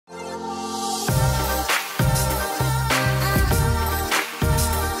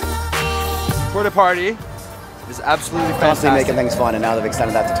PortaParty is absolutely fantastic. Constantly making things fun, and now they've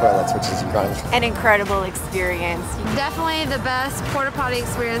extended that to toilets, which is incredible. An incredible experience. Definitely the best porta potty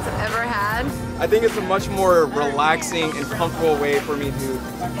experience I've ever had. I think it's a much more relaxing and comfortable way for me to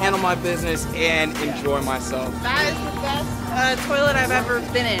handle my business and enjoy myself. That is the best toilet I've ever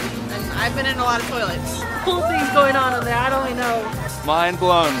been in, and I've been in a lot of toilets. Cool things going on in there, I don't even know. Mind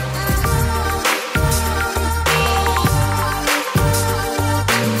blown.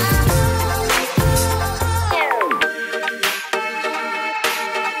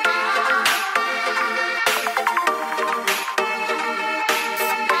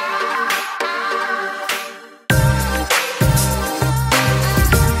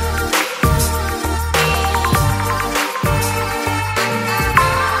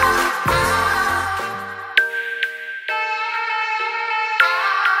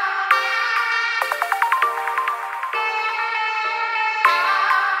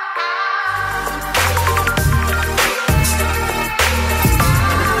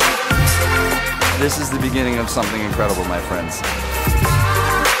 This is the beginning of something incredible, my friends.